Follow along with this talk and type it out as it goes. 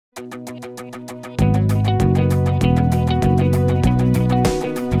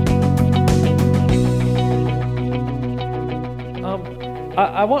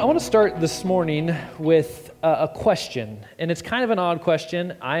I want to start this morning with a question, and it's kind of an odd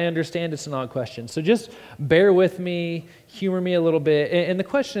question. I understand it's an odd question, so just bear with me, humor me a little bit. And the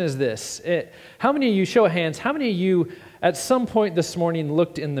question is this: how many of you, show of hands, how many of you at some point this morning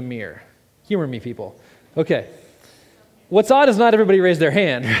looked in the mirror? Humor me, people. Okay. What's odd is not everybody raised their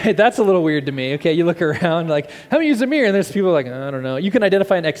hand, right? That's a little weird to me. Okay, you look around like, how many use a mirror? And there's people like, I don't know. You can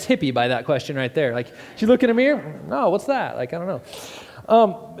identify an ex-hippie by that question right there. Like, did you look in a mirror? No, what's that? Like, I don't know.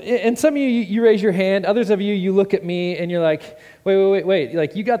 And some of you raise your hand. Others of you look at me and you're like, wait.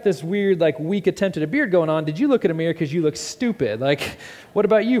 Like, you got this weird, like, weak attempt at a beard going on. Did you look in a mirror because you look stupid? Like, what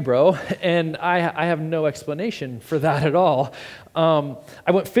about you, bro? And I have no explanation for that at all.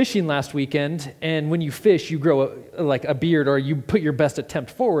 I went fishing last weekend, and when you fish, you grow a beard, or you put your best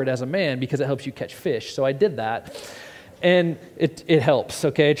attempt forward as a man because it helps you catch fish. So I did that. And it helps,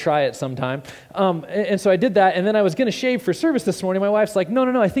 okay? Try it sometime. And so I did that, and then I was going to shave for service this morning. My wife's like,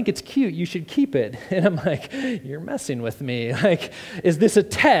 no, I think it's cute. You should keep it. And I'm like, you're messing with me. Like, is this a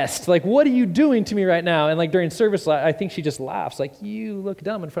test? Like, what are you doing to me right now? And like during service, I think she just laughs. Like, you look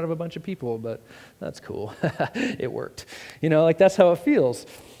dumb in front of a bunch of people, but that's cool. It worked. You know, like that's how it feels.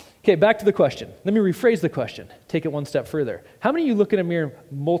 Okay, back to the question. Let me rephrase the question. Take it one step further. How many of you look in a mirror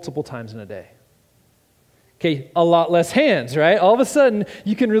multiple times in a day? Okay, a lot less hands, right? All of a sudden,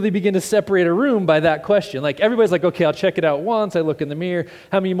 you can really begin to separate a room by that question. Like, everybody's like, okay, I'll check it out once. I look in the mirror.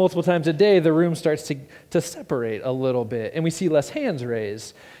 How many multiple times a day? The room starts to separate a little bit, and we see less hands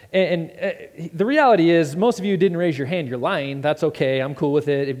raised. And the reality is, most of you didn't raise your hand. You're lying. That's okay. I'm cool with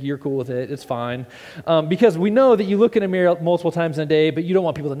it. If you're cool with it, it's fine. Because we know that you look in a mirror multiple times in a day, but you don't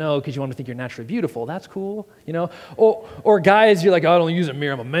want people to know because you want to think you're naturally beautiful. That's cool, you know? Or guys, you're like, oh, I don't use a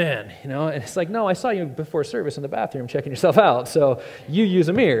mirror. I'm a man, you know? And it's like, no, I saw you before service in the bathroom checking yourself out, so you use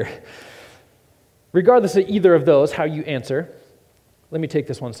a mirror. Regardless of either of those, how you answer, let me take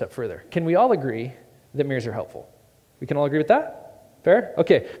this one step further. Can we all agree that mirrors are helpful? We can all agree with that? Fair?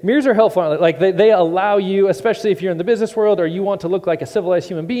 Okay. Mirrors are helpful. Like they allow you, especially if you're in the business world or you want to look like a civilized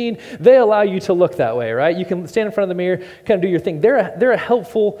human being, they allow you to look that way, right? You can stand in front of the mirror, kind of do your thing. They're a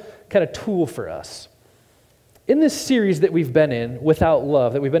helpful kind of tool for us. In this series that we've been in, Without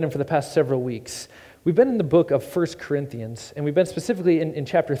Love, that we've been in for the past several weeks, we've been in the book of 1 Corinthians, and we've been specifically in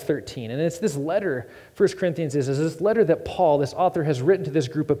chapter 13. And it's this letter, 1 Corinthians is this letter that Paul, this author, has written to this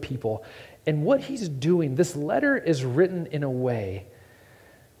group of people. And what he's doing, this letter is written in a way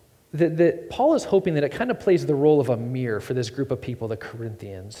that Paul is hoping that it kind of plays the role of a mirror for this group of people, the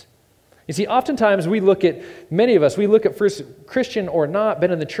Corinthians. You see, oftentimes many of us, we look at First Christian or not,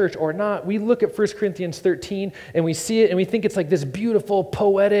 been in the church or not, we look at 1 Corinthians 13 and we see it and we think it's like this beautiful,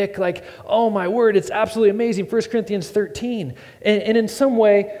 poetic, like, oh my word, it's absolutely amazing, 1 Corinthians 13. And in some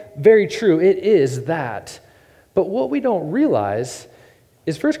way, very true, it is that. But what we don't realize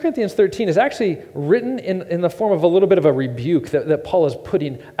is 1 Corinthians 13 is actually written in the form of a little bit of a rebuke that Paul is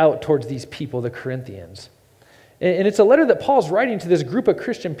putting out towards these people, the Corinthians. And it's a letter that Paul's writing to this group of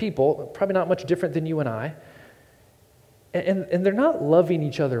Christian people, probably not much different than you and I, and they're not loving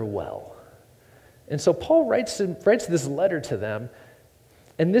each other well. And so Paul writes this letter to them,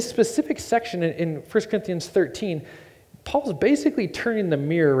 and this specific section in 1 Corinthians 13, Paul's basically turning the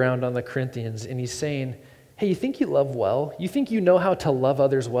mirror around on the Corinthians, and he's saying, hey, you think you love well? You think you know how to love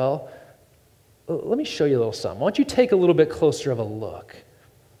others well? Let me show you a little something. Why don't you take a little bit closer of a look?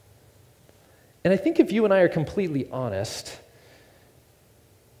 And I think if you and I are completely honest,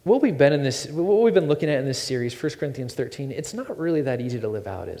 what we've been looking at in this series, 1 Corinthians 13, it's not really that easy to live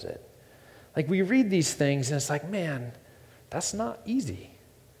out, is it? Like, we read these things and it's like, man, that's not easy.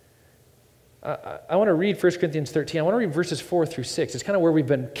 I want to read 1 Corinthians 13. I want to read verses 4 through 6. It's kind of where we've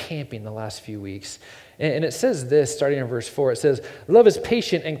been camping the last few weeks. And it says this, starting in verse 4. It says, love is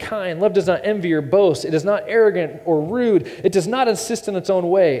patient and kind. Love does not envy or boast. It is not arrogant or rude. It does not insist in its own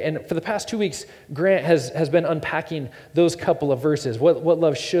way. And for the past 2 weeks, Grant has been unpacking those couple of verses, what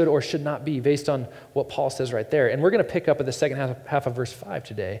love should or should not be based on what Paul says right there. And we're going to pick up at the second half of verse 5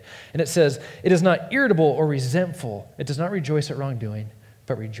 today. And it says, it is not irritable or resentful. It does not rejoice at wrongdoing,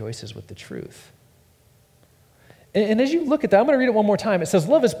 but rejoices with the truth. And as you look at that, I'm going to read it one more time. It says,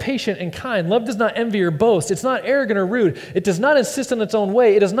 love is patient and kind. Love does not envy or boast. It's not arrogant or rude. It does not insist on its own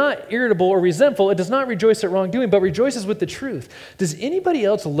way. It is not irritable or resentful. It does not rejoice at wrongdoing, but rejoices with the truth. Does anybody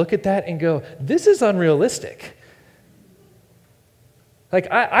else look at that and go, this is unrealistic? Like,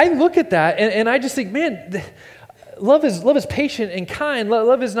 I look at that and I just think, man, Love is patient and kind.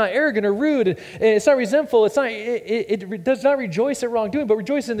 Love is not arrogant or rude. And it's not resentful. It does not rejoice at wrongdoing, but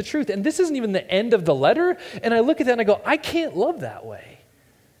rejoices in the truth. And this isn't even the end of the letter. And I look at that and I go, I can't love that way.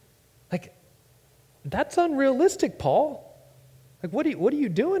 Like, that's unrealistic, Paul. Like, what are you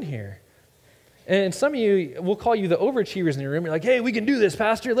doing here? And some of you, will call you the overachievers in your room. You're like, hey, we can do this,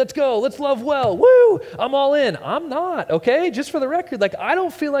 Pastor. Let's go. Let's love well. Woo! I'm all in. I'm not, okay? Just for the record, like, I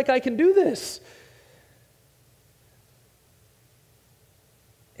don't feel like I can do this.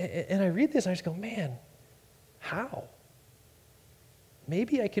 And I read this, and I just go, man, how?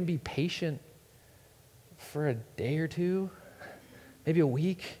 Maybe I can be patient for a day or two, maybe a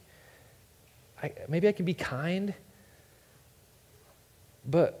week. Maybe I can be kind.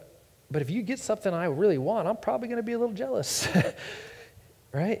 But if you get something I really want, I'm probably going to be a little jealous,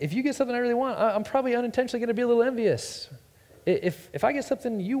 right? If you get something I really want, I'm probably unintentionally going to be a little envious. If I get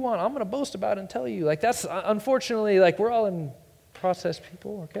something you want, I'm going to boast about it and tell you. Like, that's unfortunately, like, we're all in process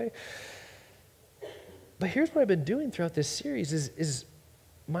people, okay? But here's what I've been doing throughout this series is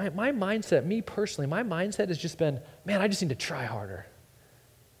my mindset, me personally, my mindset has just been, man, I just need to try harder.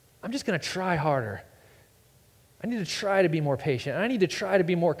 I'm just going to try harder. I need to try to be more patient. I need to try to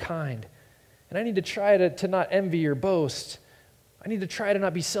be more kind. And I need to try to not envy or boast. I need to try to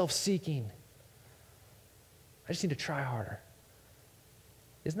not be self-seeking. I just need to try harder.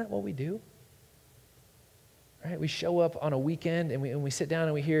 Isn't that what we do? Right? We show up on a weekend and we sit down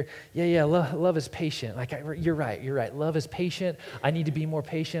and we hear, love is patient. Like, you're right. Love is patient. I need to be more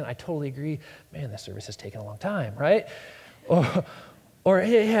patient. I totally agree. Man, this service has taken a long time, right? Or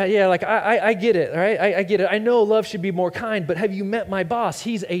like, I get it, right? I get it. I know love should be more kind, but have you met my boss?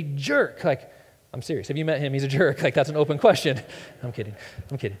 He's a jerk. Like, I'm serious. Have you met him? He's a jerk. Like, that's an open question. I'm kidding.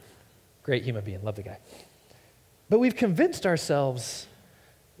 Great human being. Love the guy. But we've convinced ourselves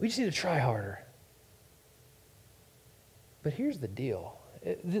we just need to try harder. But here's the deal.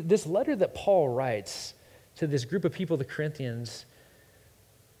 This letter that Paul writes to this group of people, the Corinthians,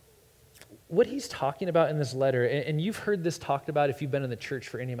 what he's talking about in this letter, and you've heard this talked about if you've been in the church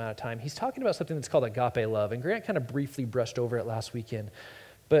for any amount of time, he's talking about something that's called agape love. And Grant kind of briefly brushed over it last weekend.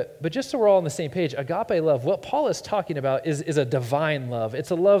 But just so we're all on the same page, agape love, what Paul is talking about is a divine love. It's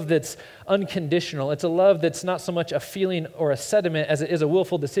a love that's unconditional. It's a love that's not so much a feeling or a sentiment as it is a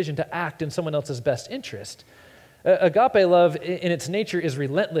willful decision to act in someone else's best interest. Agape love in its nature is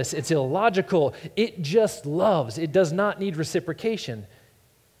relentless. It's illogical. It just loves. It does not need reciprocation.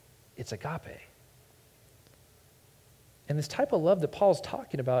 It's agape. And this type of love that Paul's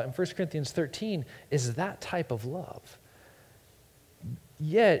talking about in 1 Corinthians 13 is that type of love.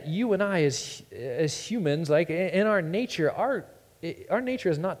 Yet, you and I as humans, like in our nature, our nature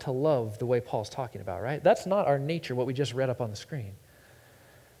is not to love the way Paul's talking about, right? That's not our nature, what we just read up on the screen.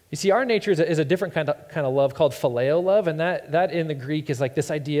 You see, our nature is a different kind of love called phileo love, and that in the Greek is like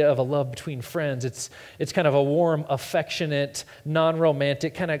this idea of a love between friends. It's kind of a warm, affectionate,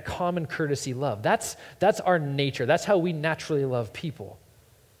 non-romantic, kind of common courtesy love. That's our nature. That's how we naturally love people.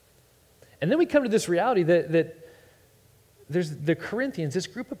 And then we come to this reality that there's the Corinthians, this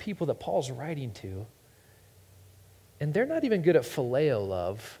group of people that Paul's writing to, and they're not even good at phileo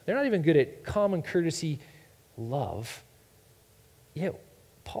love. They're not even good at common courtesy love. Yet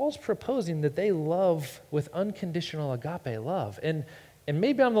Paul's proposing that they love with unconditional agape love. And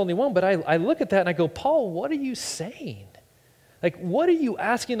maybe I'm the only one, but I look at that and I go, Paul, what are you saying? Like, what are you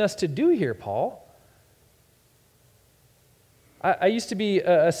asking us to do here, Paul? I used to be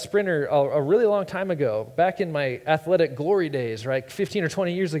a sprinter a really long time ago, back in my athletic glory days, right? 15 or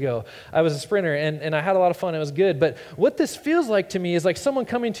 20 years ago, I was a sprinter, and I had a lot of fun. It was good. But what this feels like to me is like someone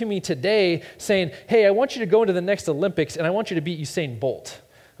coming to me today saying, hey, I want you to go into the next Olympics, and I want you to beat Usain Bolt.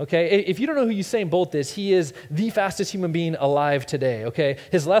 Okay, if you don't know who Usain Bolt is, he is the fastest human being alive today, okay?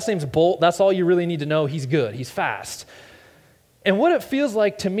 His last name's Bolt. That's all you really need to know. He's good. He's fast. And what it feels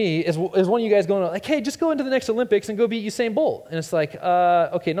like to me is one of you guys going like, hey, just go into the next Olympics and go beat Usain Bolt. And it's like,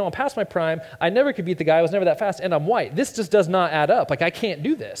 okay, no, I'm past my prime. I never could beat the guy. I was never that fast, and I'm white. This just does not add up. Like, I can't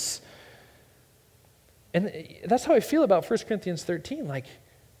do this. And that's how I feel about 1 Corinthians 13. Like,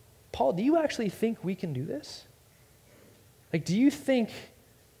 Paul, do you actually think we can do this? Like, do you think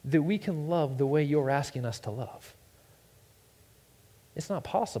that we can love the way you're asking us to love? It's not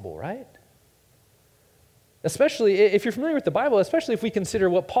possible, right? Especially if you're familiar with the Bible, especially if we consider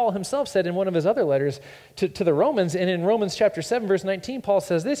what Paul himself said in one of his other letters to the Romans. And in Romans chapter 7, verse 19, Paul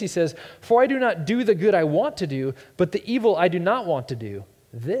says this. He says, for I do not do the good I want to do, but the evil I do not want to do,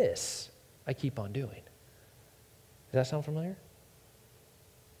 this I keep on doing. Does that sound familiar?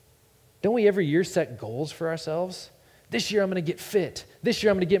 Don't we every year set goals for ourselves? This year I'm going to get fit. This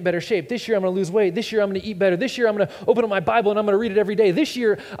year I'm going to get in better shape. This year I'm going to lose weight. This year I'm going to eat better. This year I'm going to open up my Bible and I'm going to read it every day. This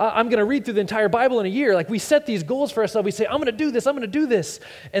year I'm going to read through the entire Bible in a year. Like we set these goals for ourselves. We say, I'm going to do this. I'm going to do this.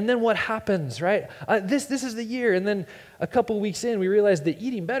 And then what happens, right? This is the year. And then a couple weeks in, we realize that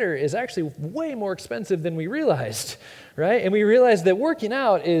eating better is actually way more expensive than we realized, right? And we realize that working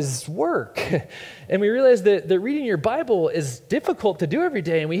out is work. And we realize that reading your Bible is difficult to do every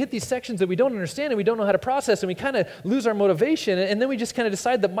day. And we hit these sections that we don't understand and we don't know how to process, and we kind of lose our motivation. And then we just kind of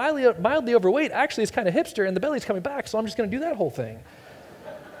decide that mildly overweight actually is kind of hipster and the belly's coming back, so I'm just going to do that whole thing.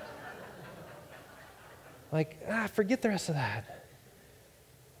 Like, forget the rest of that.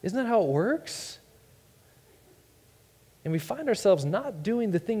 Isn't that how it works? And we find ourselves not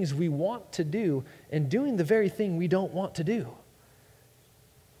doing the things we want to do and doing the very thing we don't want to do.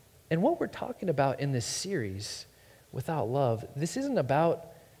 And what we're talking about in this series, Without Love, this isn't about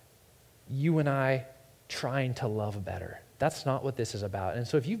you and I trying to love better. That's not what this is about. And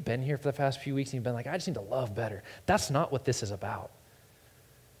so if you've been here for the past few weeks and you've been like, I just need to love better, that's not what this is about.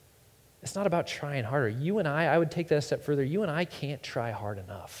 It's not about trying harder. You and I would take that a step further. You and I can't try hard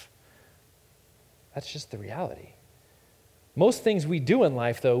enough. That's just the reality. Most things we do in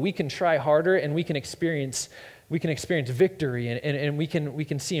life, though, we can try harder and we can experience victory and we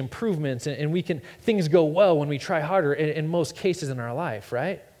can see improvements and things go well when we try harder in most cases in our life,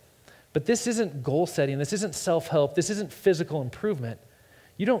 right? But this isn't goal setting. This isn't self-help. This isn't physical improvement.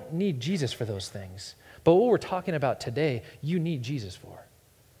 You don't need Jesus for those things. But what we're talking about today, you need Jesus for.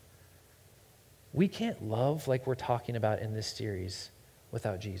 We can't love like we're talking about in this series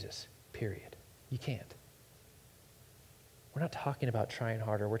without Jesus, period. You can't. We're not talking about trying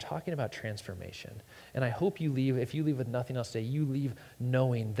harder. We're talking about transformation. And I hope you leave, if you leave with nothing else today, you leave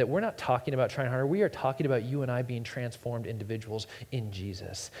knowing that we're not talking about trying harder. We are talking about you and I being transformed individuals in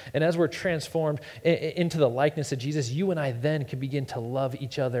Jesus. And as we're transformed into the likeness of Jesus, you and I then can begin to love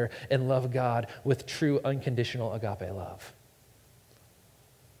each other and love God with true unconditional agape love.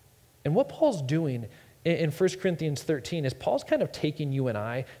 And what Paul's doing in 1 Corinthians 13 is Paul's kind of taking you and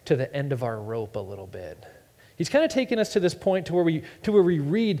I to the end of our rope a little bit. He's kind of taken us to this point to where we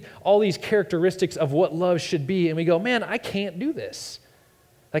read all these characteristics of what love should be, and we go, man, I can't do this.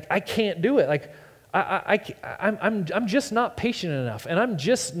 Like, I can't do it. Like, I'm just not patient enough, and I'm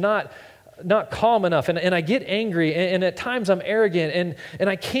just not calm enough, and I get angry, and at times I'm arrogant, and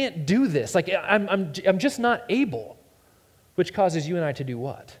I can't do this. Like, I'm just not able, which causes you and I to do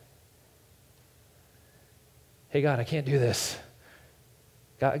what? Hey, God, I can't do this.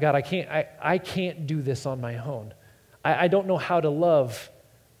 God, I can't do this on my own. I don't know how to love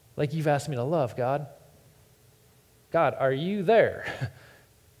like you've asked me to love, God. God, are you there?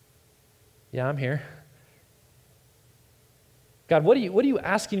 Yeah, I'm here. God, what are you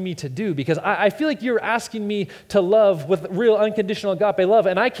asking me to do? Because I feel like you're asking me to love with real unconditional agape love,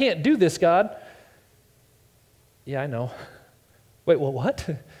 and I can't do this, God. Yeah, I know. Wait, well, what?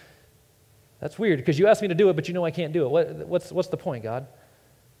 That's weird, because you asked me to do it, but you know I can't do it. What's the point, God?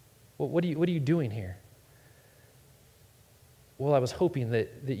 What are you doing here? Well, I was hoping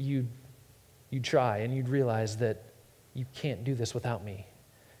that you'd try and you'd realize that you can't do this without me.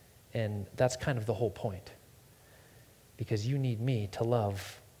 And that's kind of the whole point. Because you need me to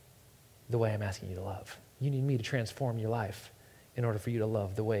love the way I'm asking you to love. You need me to transform your life in order for you to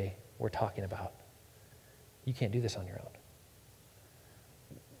love the way we're talking about. You can't do this on your own.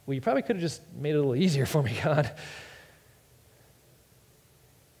 Well, you probably could have just made it a little easier for me, God.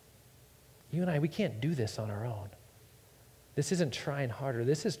 You and I, we can't do this on our own. This isn't trying harder.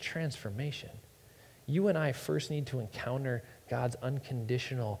 This is transformation. You and I first need to encounter God's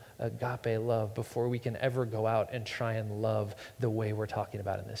unconditional agape love before we can ever go out and try and love the way we're talking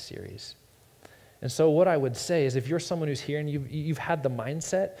about in this series. And so what I would say is if you're someone who's here and you've had the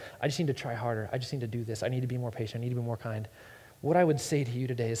mindset, I just need to try harder. I just need to do this. I need to be more patient. I need to be more kind. What I would say to you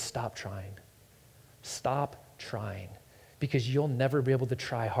today is stop trying. Stop trying. Because you'll never be able to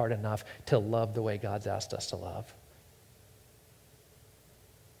try hard enough to love the way God's asked us to love.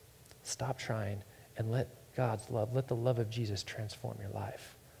 Stop trying and let God's love, let the love of Jesus transform your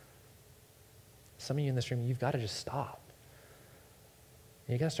life. Some of you in this room, you've got to just stop.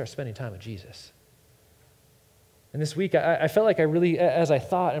 And you got to start spending time with Jesus. And this week, I felt like I really, as I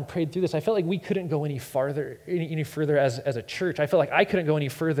thought and prayed through this, I felt like we couldn't go any further as a church. I felt like I couldn't go any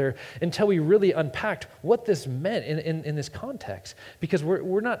further until we really unpacked what this meant in this context. Because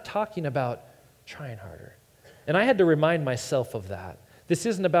we're not talking about trying harder. And I had to remind myself of that. This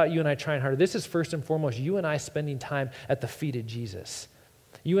isn't about you and I trying harder. This is first and foremost you and I spending time at the feet of Jesus.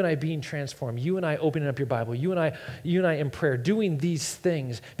 You and I being transformed. You and I opening up your Bible. You and I in prayer, doing these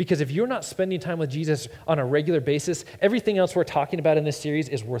things. Because if you're not spending time with Jesus on a regular basis, everything else we're talking about in this series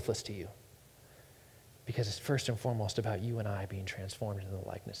is worthless to you. Because it's first and foremost about you and I being transformed into the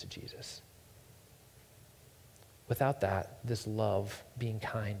likeness of Jesus. Without that, this love, being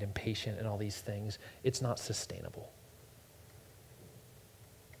kind and patient and all these things, it's not sustainable.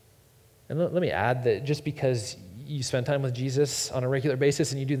 And let me add that just because you spend time with Jesus on a regular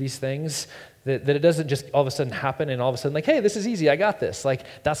basis and you do these things, that it doesn't just all of a sudden happen and all of a sudden like, hey, this is easy, I got this. Like,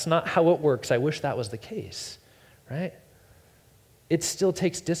 that's not how it works. I wish that was the case, right? It still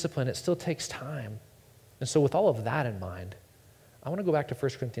takes discipline. It still takes time. And so with all of that in mind, I want to go back to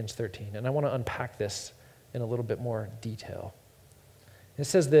 1 Corinthians 13, and I want to unpack this in a little bit more detail. It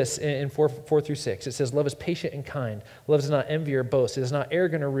says this in 4 through 6. It says, love is patient and kind. Love does not envy or boast. It is not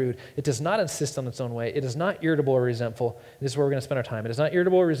arrogant or rude. It does not insist on its own way. It is not irritable or resentful. This is where we're going to spend our time. It is not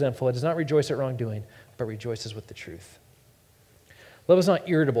irritable or resentful. It does not rejoice at wrongdoing, but rejoices with the truth. Love is not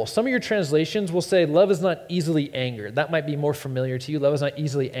irritable. Some of your translations will say love is not easily angered. That might be more familiar to you. Love is not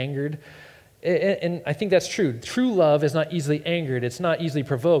easily angered. And I think that's true. True love is not easily angered. It's not easily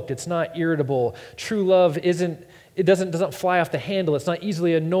provoked. It's not irritable. True love doesn't fly off the handle. It's not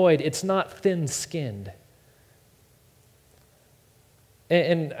easily annoyed. It's not thin-skinned.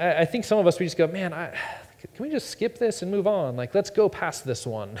 And I think some of us, we just go, man, can we just skip this and move on? Like, let's go past this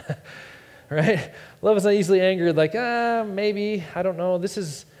one, right? Love is not easily angered. Like, maybe, I don't know.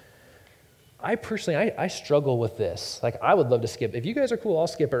 I personally, I struggle with this. Like, I would love to skip. If you guys are cool, I'll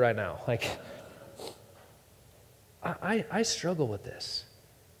skip it right now. Like, I struggle with this.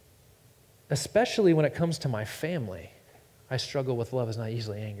 Especially when it comes to my family. I struggle with love is not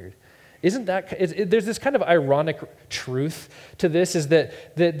easily angered. There's this kind of ironic truth to this, is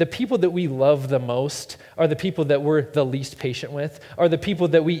that the people that we love the most are the people that we're the least patient with, are the people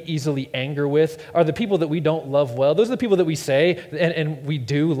that we easily anger with, are the people that we don't love well. Those are the people that we say and we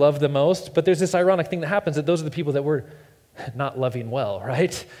do love the most, but there's this ironic thing that happens, that those are the people that we're not loving well,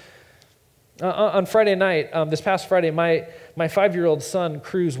 right? On Friday night, this past Friday, my 5-year-old son,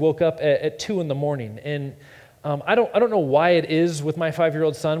 Cruz, woke up at 2 in the morning, and I don't know why it is with my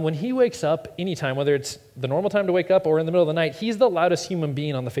 5-year-old son. When he wakes up anytime, whether it's the normal time to wake up or in the middle of the night, he's the loudest human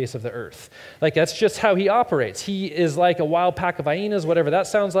being on the face of the earth. Like, that's just how he operates. He is like a wild pack of hyenas, whatever that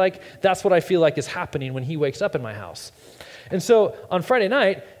sounds like. That's what I feel like is happening when he wakes up in my house. And so on Friday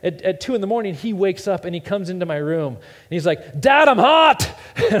night at 2 in the morning, he wakes up and he comes into my room and he's like, Dad, I'm hot.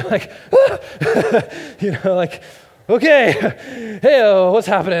 And I'm like, like, okay, hey, what's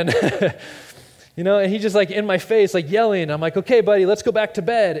happening? And he's just like in my face, like yelling. I'm like, okay, buddy, let's go back to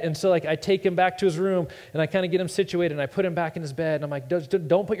bed. And so like I take him back to his room and I kind of get him situated and I put him back in his bed. And I'm like,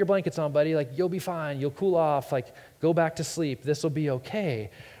 don't put your blankets on, buddy. Like, you'll be fine. You'll cool off. Like, go back to sleep. This will be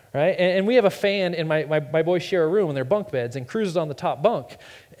okay. Right? And we have a fan in my boys share a room in their bunk beds, and Cruz is on the top bunk.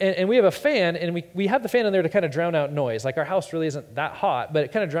 And we have a fan, and we have the fan in there to kind of drown out noise. Like, our house really isn't that hot, but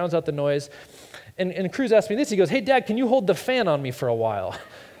it kind of drowns out the noise. And Cruz asked me this. He goes, hey, Dad, can you hold the fan on me for a while?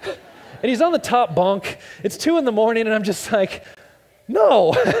 And he's on the top bunk. It's 2 in the morning, and I'm just like,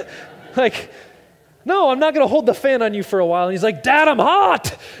 no. Like, no, I'm not going to hold the fan on you for a while. And he's like, Dad, I'm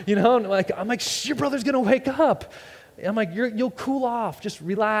hot. And I'm like, your brother's going to wake up. I'm like, you'll cool off. Just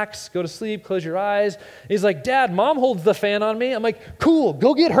relax, go to sleep, close your eyes. He's like, Dad, Mom holds the fan on me. I'm like, cool,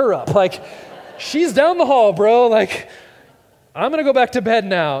 go get her up. Like, she's down the hall, bro. Like, I'm going to go back to bed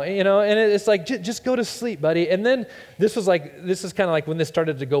now, and it's like, just go to sleep, buddy. And then this is kind of like when this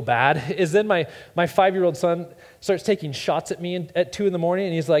started to go bad, is then my 5-year-old son starts taking shots at me at 2 in the morning,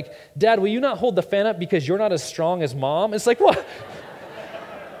 and he's like, Dad, will you not hold the fan up because you're not as strong as Mom? It's like, what?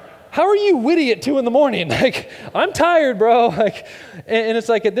 How are you witty at 2 in the morning? Like, I'm tired, bro. Like, and it's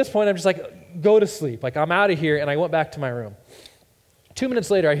like, at this point, I'm just like, go to sleep. Like, I'm out of here. And I went back to my room. 2 minutes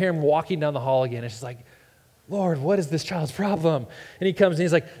later, I hear him walking down the hall again. It's just like, Lord, what is this child's problem? And he comes and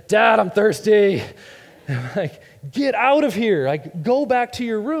he's like, Dad, I'm thirsty. And I'm like, get out of here. Like, go back to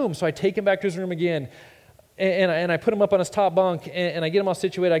your room. So I take him back to his room again. And I put him up on his top bunk, and I get him all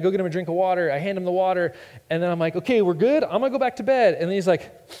situated. I go get him a drink of water. I hand him the water, and then I'm like, okay, we're good? I'm going to go back to bed. And then he's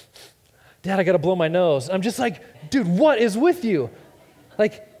like, Dad, I got to blow my nose. I'm just like, dude, what is with you?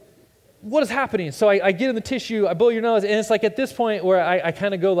 Like, what is happening? So I get in the tissue, I blow your nose, and it's like at this point where I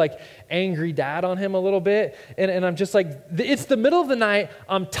kind of go like angry dad on him a little bit, and I'm just like, it's the middle of the night,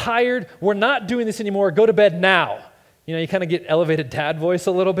 I'm tired, we're not doing this anymore, go to bed now. You kind of get elevated dad voice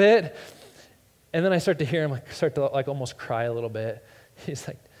a little bit. And then I start to hear him start to almost cry a little bit. He's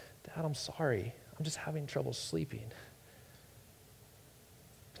like, Dad, I'm sorry. I'm just having trouble sleeping.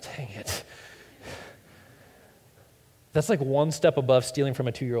 Dang it. That's like one step above stealing from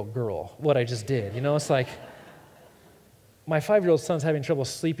a 2-year-old girl, what I just did. You know, it's like my 5-year-old son's having trouble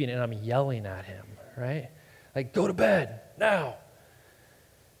sleeping and I'm yelling at him, right? Like, go to bed now.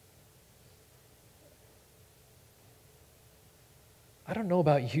 I don't know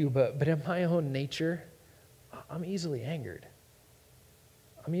about you, but in my own nature, I'm easily angered.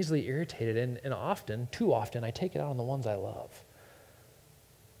 I'm easily irritated, and often, too often, I take it out on the ones I love.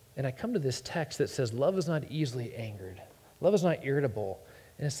 And I come to this text that says, love is not easily angered. Love is not irritable.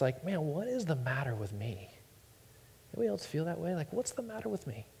 And it's like, man, what is the matter with me? Anybody else feel that way? Like, what's the matter with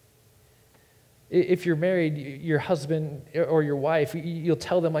me? If you're married, your husband or your wife, you'll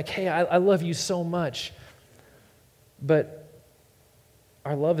tell them like, hey, I love you so much. But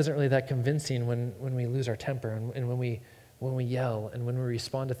our love isn't really that convincing when we lose our temper and when we yell and when we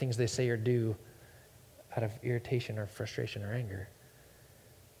respond to things they say or do out of irritation or frustration or anger.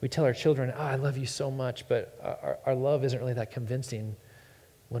 We tell our children, I love you so much, but our love isn't really that convincing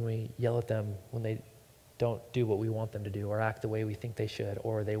when we yell at them when they don't do what we want them to do or act the way we think they should,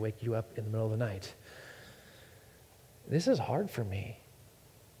 or they wake you up in the middle of the night. This is hard for me.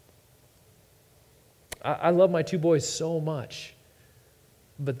 I love my 2 boys so much,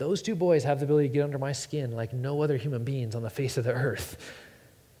 but those 2 boys have the ability to get under my skin like no other human beings on the face of the earth.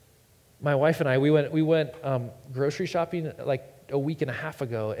 My wife and I, we went grocery shopping like a week and a half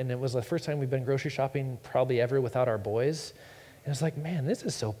ago, and it was the first time we've been grocery shopping probably ever without our boys. And it's like, man, this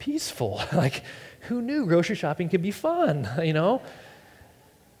is so peaceful. Like, who knew grocery shopping could be fun, you know?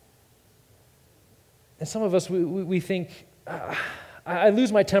 And some of us, we think, I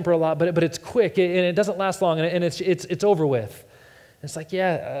lose my temper a lot, but it's quick, and it doesn't last long, and it's over with. And it's like,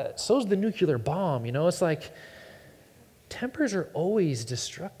 yeah, so's the nuclear bomb, you know? It's like, tempers are always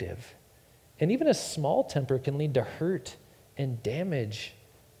destructive. And even a small temper can lead to hurt and damage,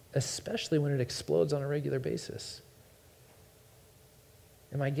 especially when it explodes on a regular basis.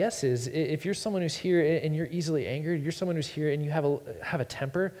 And my guess is, if you're someone who's here and you're easily angered, you're someone who's here and you have a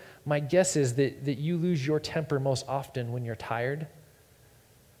temper, my guess is that you lose your temper most often when you're tired,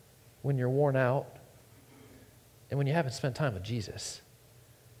 when you're worn out, and when you haven't spent time with Jesus.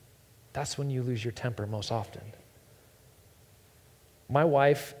 That's when you lose your temper most often. My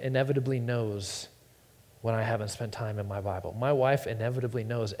wife inevitably knows when I haven't spent time in my Bible. My wife inevitably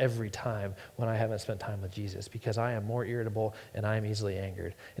knows every time when I haven't spent time with Jesus, because I am more irritable and I am easily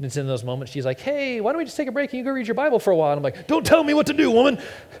angered. And it's in those moments she's like, hey, why don't we just take a break and you go read your Bible for a while? And I'm like, don't tell me what to do, woman.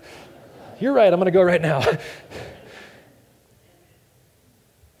 You're right, I'm going to go right now.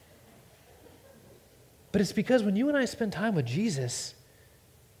 But it's because when you and I spend time with Jesus,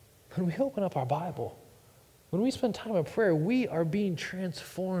 when we open up our Bible, when we spend time in prayer, we are being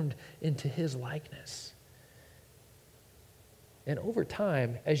transformed into his likeness. And over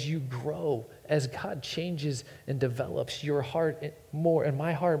time, as you grow, as God changes and develops your heart more and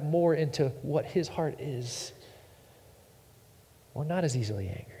my heart more into what his heart is, we're not as easily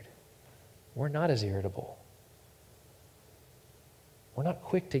angered. We're not as irritable. We're not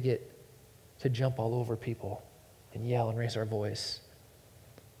quick to jump all over people and yell and raise our voice.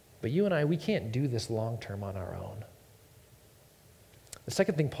 But you and I, we can't do this long term on our own. The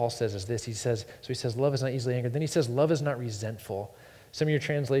second thing Paul says is this. He says, love is not easily angered. Then he says, love is not resentful. Some of your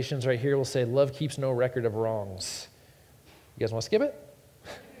translations right here will say, love keeps no record of wrongs. You guys want to skip it?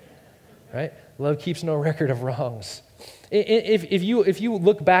 Right? Love keeps no record of wrongs. If you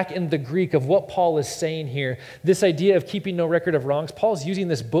look back in the Greek of what Paul is saying here, this idea of keeping no record of wrongs, Paul's using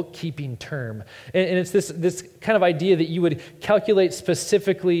this bookkeeping term. And it's this kind of idea that you would calculate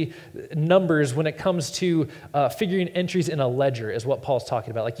specifically numbers when it comes to figuring entries in a ledger is what Paul's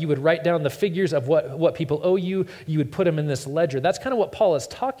talking about. Like you would write down the figures of what people owe you, you would put them in this ledger. That's kind of what Paul is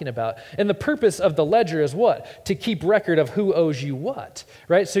talking about. And the purpose of the ledger is what? To keep record of who owes you what,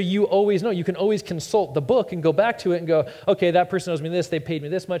 right? So you always know, you can always consult the book and go back to it and go, okay, that person owes me this, they paid me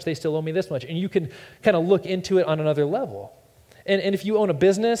this much, they still owe me this much. And you can kind of look into it on another level. And if you own a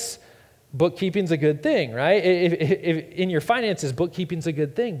business, bookkeeping's a good thing, right? If in your finances, bookkeeping's a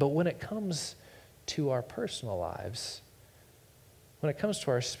good thing. But when it comes to our personal lives, when it comes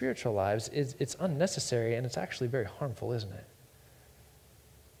to our spiritual lives, it's unnecessary and it's actually very harmful, isn't it?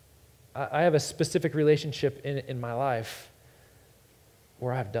 I have a specific relationship in my life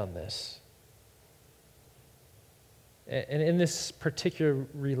where I've done this. And in this particular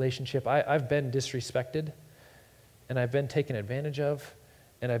relationship, I've been disrespected, and I've been taken advantage of,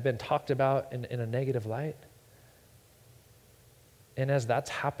 and I've been talked about in a negative light. And as that's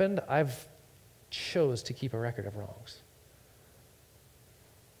happened, I've chose to keep a record of wrongs.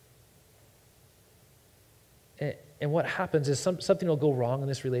 And what happens is something will go wrong in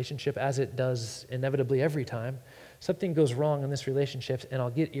this relationship, as it does inevitably every time. Something goes wrong in this relationship, and I'll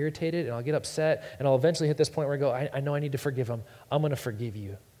get irritated, and I'll get upset, and I'll eventually hit this point where I go, I know I need to forgive him. I'm going to forgive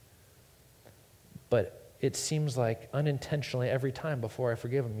you. But it seems like unintentionally every time before I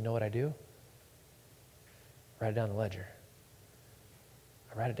forgive him, you know what I do? Write it down in the ledger.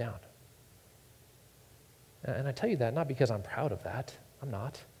 I write it down. And I tell you that not because I'm proud of that. I'm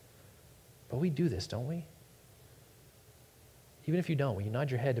not. But we do this, don't we? Even if you don't, will you nod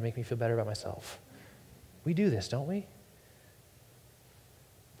your head to make me feel better about myself? We do this, don't we?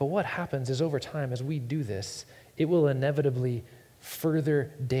 But what happens is over time, as we do this, it will inevitably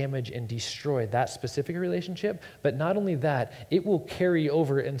further damage and destroy that specific relationship. But not only that, it will carry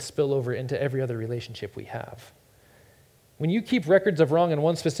over and spill over into every other relationship we have. When you keep records of wrong in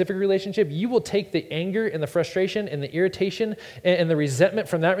one specific relationship, you will take the anger and the frustration and the irritation and the resentment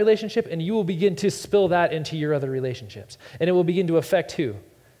from that relationship, and you will begin to spill that into your other relationships. And it will begin to affect who?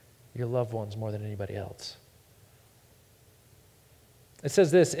 Your loved ones more than anybody else. It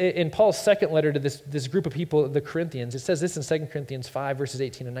says this in Paul's second letter to this group of people, the Corinthians. It says this in 2 Corinthians 5, verses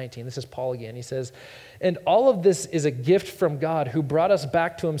 18 and 19. This is Paul again. He says, "And all of this is a gift from God who brought us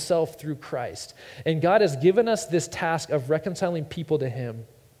back to himself through Christ. And God has given us this task of reconciling people to him.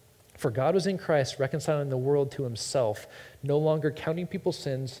 For God was in Christ reconciling the world to himself, no longer counting people's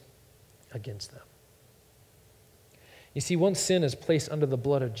sins against them." You see, once sin is placed under the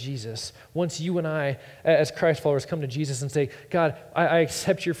blood of Jesus, once you and I, as Christ followers, come to Jesus and say, God, I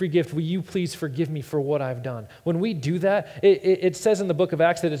accept your free gift. Will you please forgive me for what I've done? When we do that, it says in the book of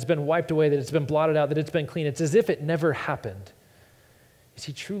Acts that it's been wiped away, that it's been blotted out, that it's been clean. It's as if it never happened. You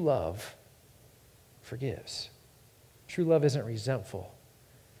see, true love forgives. True love isn't resentful.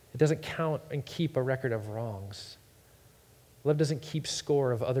 It doesn't count and keep a record of wrongs. Love doesn't keep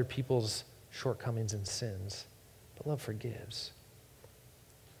score of other people's shortcomings and sins. But love forgives.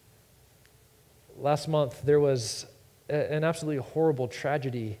 Last month, there was an absolutely horrible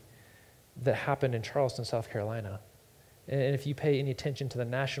tragedy that happened in Charleston, South Carolina. And if you pay any attention to the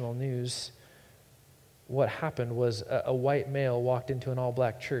national news, what happened was a white male walked into an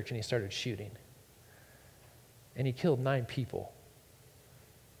all-black church and he started shooting. And he killed 9 people.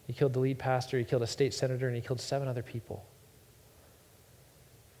 He killed the lead pastor, he killed a state senator, and he killed 7 other people.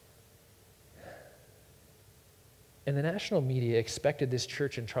 And the national media expected this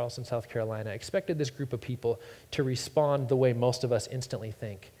church in Charleston, South Carolina, expected this group of people to respond the way most of us instantly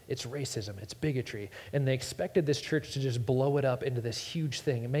think. It's racism, it's bigotry. And they expected this church to just blow it up into this huge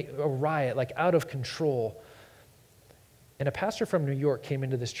thing and make a riot, like out of control. And a pastor from New York came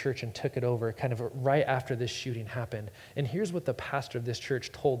into this church and took it over kind of right after this shooting happened. And here's what the pastor of this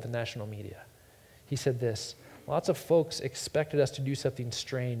church told the national media. He said this, "Lots of folks expected us to do something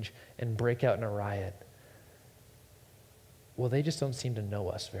strange and break out in a riot. Well, they just don't seem to know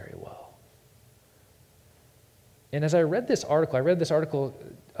us very well." And as I read this article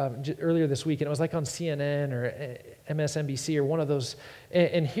earlier this week, and it was like on CNN or MSNBC or one of those,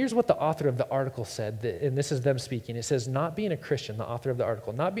 and here's what the author of the article said, and this is them speaking. It says, "Not being a Christian," the author of the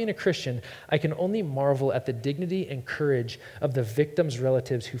article, "not being a Christian, I can only marvel at the dignity and courage of the victims'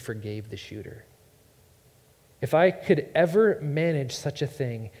 relatives who forgave the shooter. If I could ever manage such a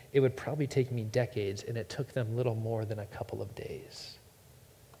thing, it would probably take me decades, and it took them little more than a couple of days."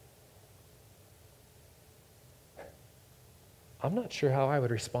 I'm not sure how I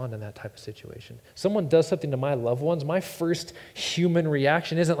would respond in that type of situation. Someone does something to my loved ones, my first human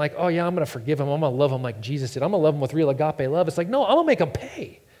reaction isn't like, oh yeah, I'm going to forgive them, I'm going to love them like Jesus did, I'm going to love them with real agape love. It's like, no, I'm going to make them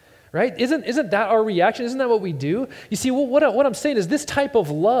pay. Right? Isn't that our reaction? Isn't that what we do? You see, what I'm saying is this type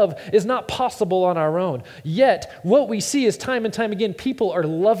of love is not possible on our own. Yet, what we see is time and time again, people are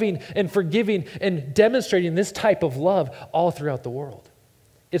loving and forgiving and demonstrating this type of love all throughout the world.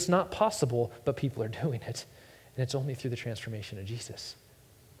 It's not possible, but people are doing it. And it's only through the transformation of Jesus.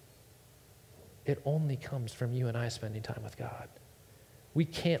 It only comes from you and I spending time with God. We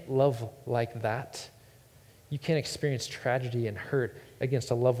can't love like that. You can't experience tragedy and hurt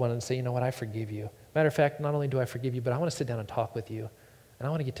against a loved one and say, you know what, I forgive you. Matter of fact, not only do I forgive you, but I want to sit down and talk with you, and I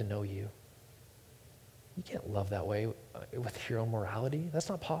want to get to know you. You can't love that way with your own morality. That's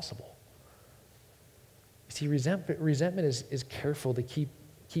not possible. You see, resentment is careful to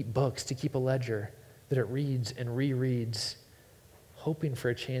keep books, to keep a ledger that it reads and rereads, hoping for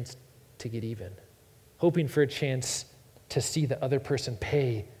a chance to get even, hoping for a chance to see the other person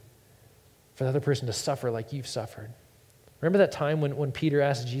pay for the other person to suffer like you've suffered. Remember that time when Peter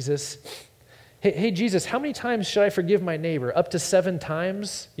asked Jesus, hey, Jesus, how many times should I forgive my neighbor? Up to 7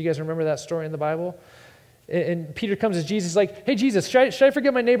 times? You guys remember that story in the Bible? And Peter comes to Jesus, like, hey, Jesus, should I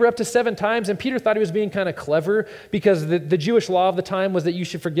forgive my neighbor up to 7 times? And Peter thought he was being kind of clever because the Jewish law of the time was that you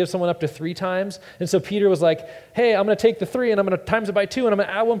should forgive someone up to 3 times. And so Peter was like, hey, I'm going to take the 3 and I'm going to times it by 2 and I'm going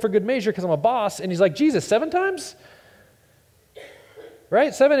to add 1 for good measure because I'm a boss. And he's like, Jesus, 7 times?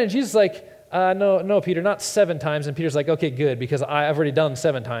 Right? 7? And Jesus is like, no, Peter, not 7 times. And Peter's like, okay, good, because I've already done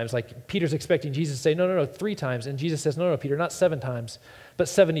 7 times. Like, Peter's expecting Jesus to say, no, 3 times. And Jesus says, no, Peter, not 7 times, but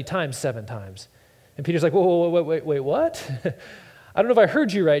 70 times 7 times. And Peter's like, whoa, wait, what? I don't know if I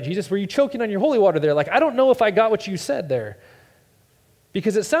heard you right, Jesus. Were you choking on your holy water there? Like, I don't know if I got what you said there.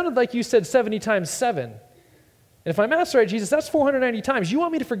 Because it sounded like you said 70 times 7. And if my math's right, Jesus, that's 490 times. You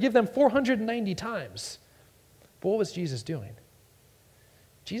want me to forgive them 490 times. But what was Jesus doing?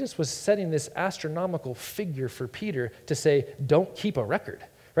 Jesus was setting this astronomical figure for Peter to say, don't keep a record,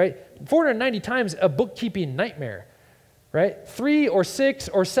 right? 490 times a bookkeeping nightmare. Right? 3 or 6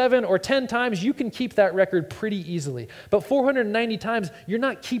 or 7 or 10 times, you can keep that record pretty easily. But 490 times, you're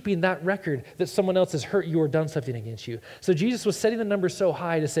not keeping that record that someone else has hurt you or done something against you. So Jesus was setting the number so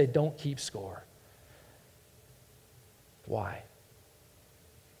high to say, don't keep score. Why?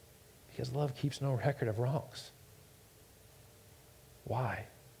 Because love keeps no record of wrongs. Why?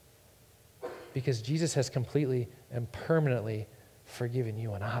 Because Jesus has completely and permanently forgiven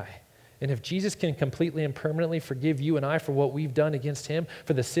you and I. And if Jesus can completely and permanently forgive you and I for what we've done against him,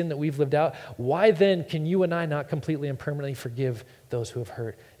 for the sin that we've lived out, why then can you and I not completely and permanently forgive those who have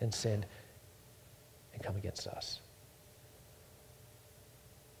hurt and sinned and come against us?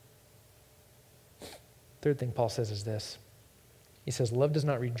 Third thing Paul says is this. He says, love does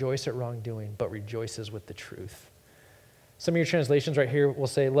not rejoice at wrongdoing, but rejoices with the truth. Some of your translations right here will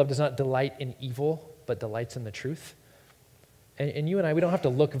say, love does not delight in evil, but delights in the truth. And you and I, we don't have to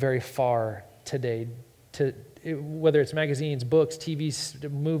look very far today to, whether it's magazines, books,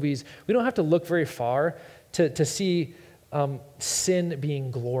 TV, movies, we don't have to look very far to see sin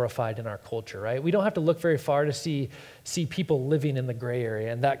being glorified in our culture, right? We don't have to look very far to see people living in the gray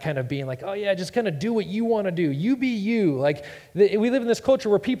area and that kind of being like, oh yeah, just kind of do what you want to do. You be you. Like we live in this culture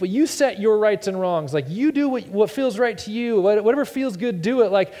where people, you set your rights and wrongs. Like you do what feels right to you. Whatever feels good, do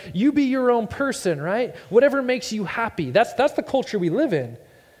it. Like you be your own person, right? Whatever makes you happy. That's the culture we live in.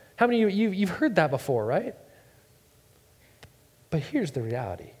 How many of you've heard that before, right? But here's the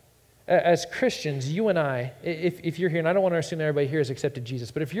reality. As Christians, you and I, if you're here, and I don't want to assume everybody here has accepted Jesus,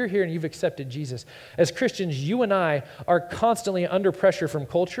 but if you're here and you've accepted Jesus, as Christians, you and I are constantly under pressure from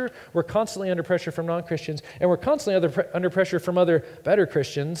culture, we're constantly under pressure from non-Christians, and we're constantly under pressure from other better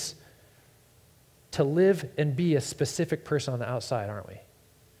Christians to live and be a specific person on the outside, aren't we?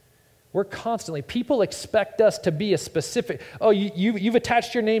 We're constantly, people expect us to be a specific, you've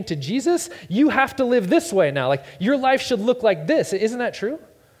attached your name to Jesus, you have to live this way now. Like your life should look like this. Isn't that true?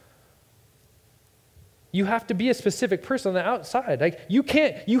 You have to be a specific person on the outside. Like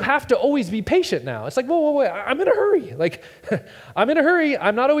you have to always be patient now. It's like, whoa, I'm in a hurry. Like, I'm in a hurry.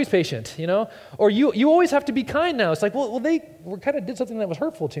 I'm not always patient, you know? Or you always have to be kind now. It's like, well, they kind of did something that was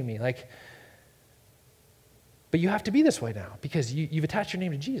hurtful to me. Like, but you have to be this way now because you've attached your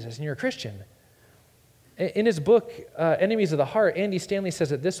name to Jesus and you're a Christian. In his book, Enemies of the Heart, Andy Stanley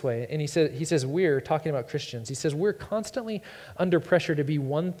says it this way, and he says we're talking about Christians. He says we're constantly under pressure to be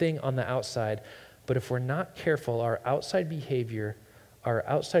one thing on the outside, but if we're not careful, our outside behavior, our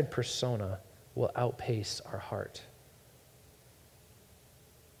outside persona will outpace our heart.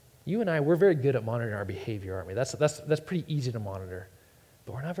 You and I, we're very good at monitoring our behavior, aren't we? That's pretty easy to monitor.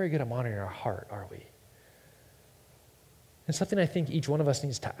 But we're not very good at monitoring our heart, are we? And something I think each one of us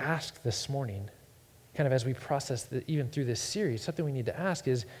needs to ask this morning, kind of as we process even through this series, something we need to ask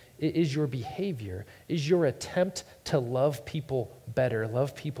is your behavior, is your attempt to love people better,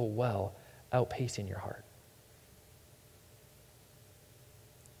 love people well, outpacing your heart?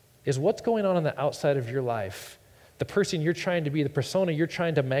 Is what's going on the outside of your life, the person you're trying to be, the persona you're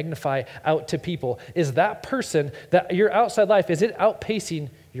trying to magnify out to people, is that person, that your outside life, is it outpacing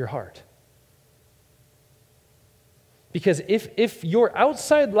your heart? Because if your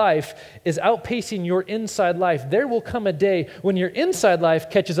outside life is outpacing your inside life, there will come a day when your inside life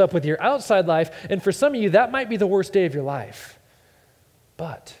catches up with your outside life, and for some of you, that might be the worst day of your life.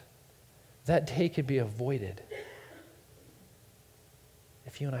 But that day could be avoided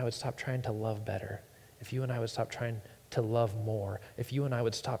if you and I would stop trying to love better, if you and I would stop trying to love more, if you and I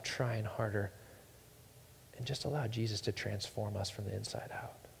would stop trying harder and just allow Jesus to transform us from the inside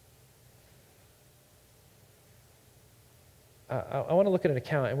out. I want to look at an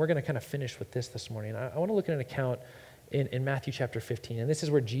account, and we're going to kind of finish with this morning. I want to look at an account in Matthew chapter 15, and this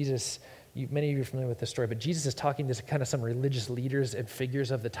is where Jesus, many of you are familiar with this story, but Jesus is talking to kind of some religious leaders and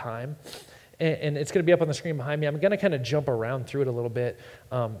figures of the time, and it's going to be up on the screen behind me. I'm going to kind of jump around through it a little bit,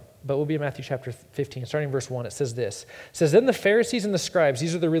 but we'll be in Matthew chapter 15, starting in verse 1. It says this. It says, "Then the Pharisees and the scribes,"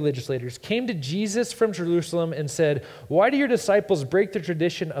 these are the religious leaders, "came to Jesus from Jerusalem and said, 'Why do your disciples break the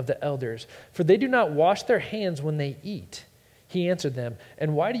tradition of the elders? For they do not wash their hands when they eat.' He answered them,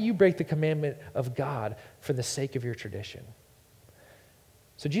 'And why do you break the commandment of God for the sake of your tradition?'"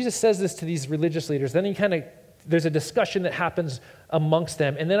 So Jesus says this to these religious leaders. Then there's a discussion that happens amongst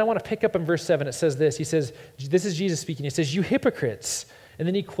them. And then I want to pick up in verse 7. It says this. He says, this is Jesus speaking. He says, "You hypocrites." And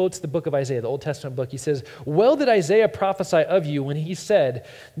then he quotes the book of Isaiah, the Old Testament book. He says, "Well did Isaiah prophesy of you when he said,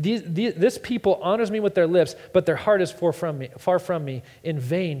 'This people honors me with their lips, but their heart is far from me. In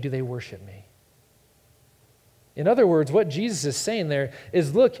vain do they worship me.'" In other words, what Jesus is saying there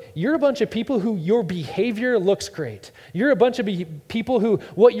is, look, you're a bunch of people who your behavior looks great. You're a bunch of people who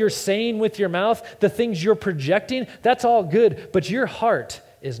what you're saying with your mouth, the things you're projecting, that's all good, but your heart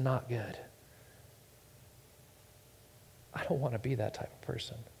is not good. I don't want to be that type of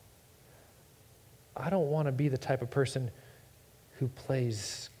person. I don't want to be the type of person who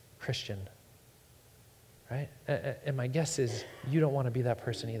plays Christian. Right? And my guess is you don't want to be that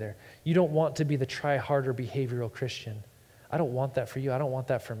person either. You don't want to be the try-harder behavioral Christian. I don't want that for you. I don't want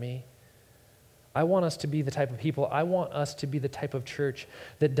that for me. I want us to be the type of people, I want us to be the type of church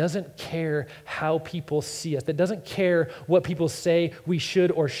that doesn't care how people see us, that doesn't care what people say we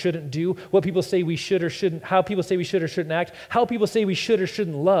should or shouldn't do, what people say we should or shouldn't, how people say we should or shouldn't act, how people say we should or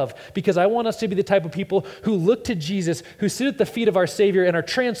shouldn't love, because I want us to be the type of people who look to Jesus, who sit at the feet of our Savior and are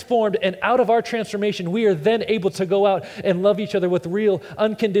transformed, and out of our transformation, we are then able to go out and love each other with real,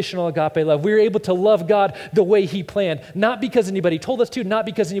 unconditional agape love. We are able to love God the way He planned, not because anybody told us to, not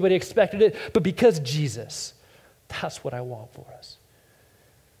because anybody expected it, but because Jesus. That's what I want for us.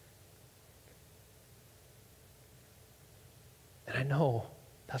 And I know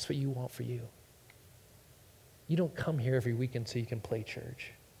that's what you want for you. You don't come here every weekend so you can play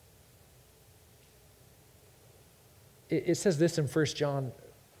church. It says this in 1 John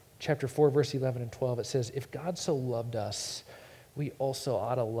chapter 4, verse 11 and 12. It says, "If God so loved us, we also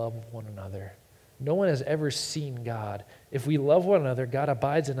ought to love one another. No one has ever seen God. If we love one another, God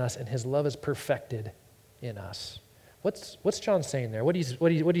abides in us, and His love is perfected in us." What's John saying there? What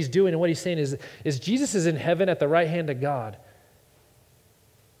he's doing and what he's saying is Jesus is in heaven at the right hand of God.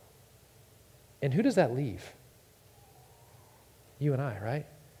 And who does that leave? You and I, right?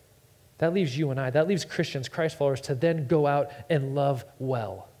 That leaves you and I. That leaves Christians, Christ followers, to then go out and love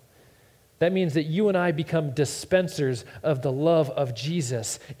well. That means that you and I become dispensers of the love of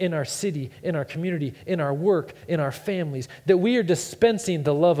Jesus in our city, in our community, in our work, in our families, that we are dispensing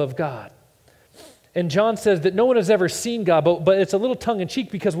the love of God. And John says that no one has ever seen God, but it's a little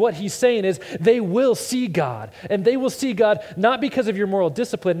tongue-in-cheek because what he's saying is they will see God. And they will see God not because of your moral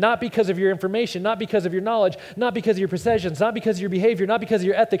discipline, not because of your information, not because of your knowledge, not because of your possessions, not because of your behavior, not because of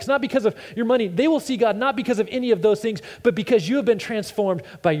your ethics, not because of your money. They will see God not because of any of those things, but because you have been transformed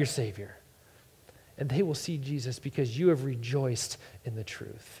by your Savior. And they will see Jesus because you have rejoiced in the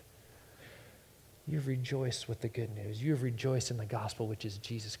truth. You have rejoiced with the good news. You have rejoiced in the gospel, which is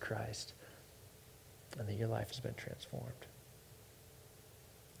Jesus Christ, and that your life has been transformed.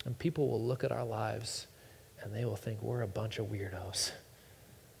 And people will look at our lives and they will think we're a bunch of weirdos.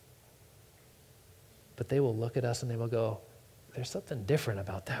 But they will look at us and they will go, there's something different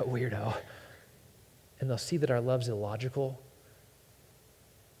about that weirdo. And they'll see that our love's illogical,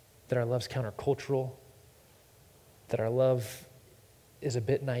 that our love's countercultural, that our love is a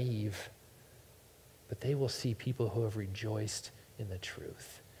bit naive, but they will see people who have rejoiced in the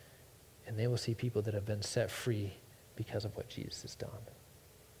truth. And they will see people that have been set free because of what Jesus has done.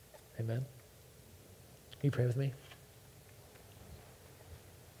 Amen? Will you pray with me?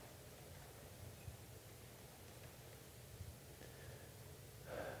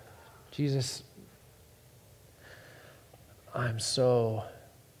 Jesus, I'm so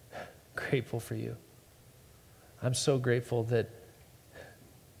grateful for you. I'm so grateful that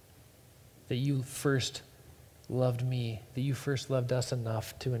you first loved me, that you first loved us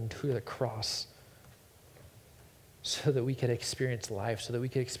enough to endure the cross so that we could experience life, so that we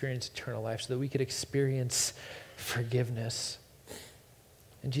could experience eternal life, so that we could experience forgiveness.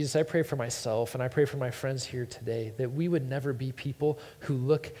 And Jesus, I pray for myself and I pray for my friends here today that we would never be people who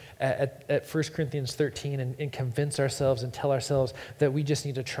look at 1 Corinthians 13 and convince ourselves and tell ourselves that we just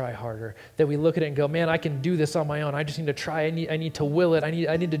need to try harder, that we look at it and go, man, I can do this on my own. I just need to try. I need to will it. I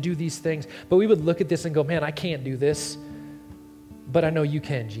need to do these things. But we would look at this and go, man, I can't do this, but I know you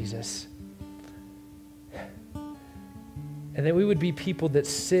can, Jesus. And that we would be people that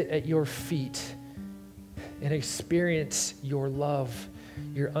sit at your feet and experience your love,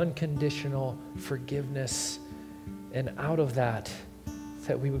 your unconditional forgiveness. And out of that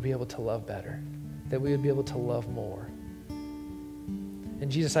we would be able to love better, that we would be able to love more. And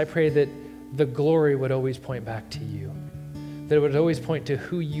Jesus, I pray that the glory would always point back to you, that it would always point to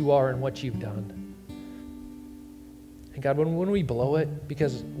who you are and what you've done. And God, when we blow it,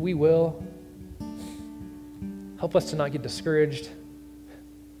 because we will, help us to not get discouraged,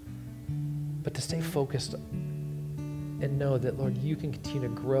 but to stay focused and know that, Lord, you can continue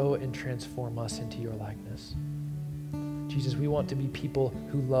to grow and transform us into your likeness. Jesus, we want to be people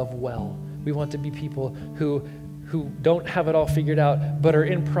who love well. We want to be people who don't have it all figured out, but are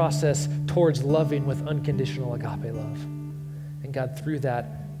in process towards loving with unconditional agape love. And God, through that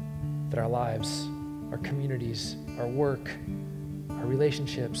our lives, our communities, our work, our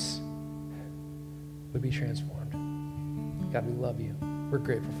relationships would be transformed. God, we love you. We're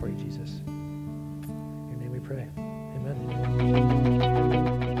grateful for you, Jesus. In your name we pray. Amen.